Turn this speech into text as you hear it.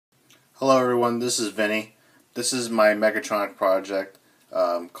Hello everyone, this is Vinny. This is my Mechatronic project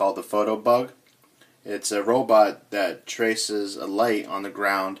called the Photobug. It's a robot that traces a light on the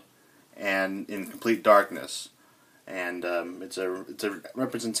ground and in complete darkness. And it's a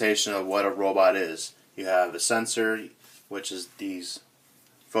representation of what a robot is. You have a sensor, which is these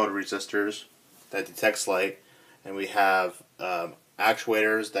photoresistors that detects light, and we have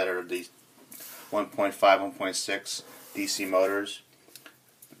actuators that are these 1.5, 1.6 DC motors,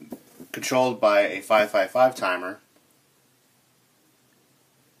 controlled by a 555 timer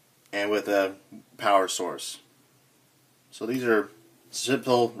and with a power source. So these are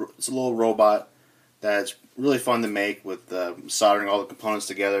simple. It's a little robot that's really fun to make with soldering all the components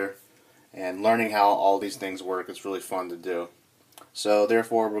together and learning how all these things work. It's really fun to do. So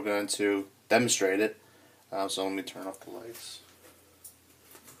therefore we're going to demonstrate it. So let me turn off the lights.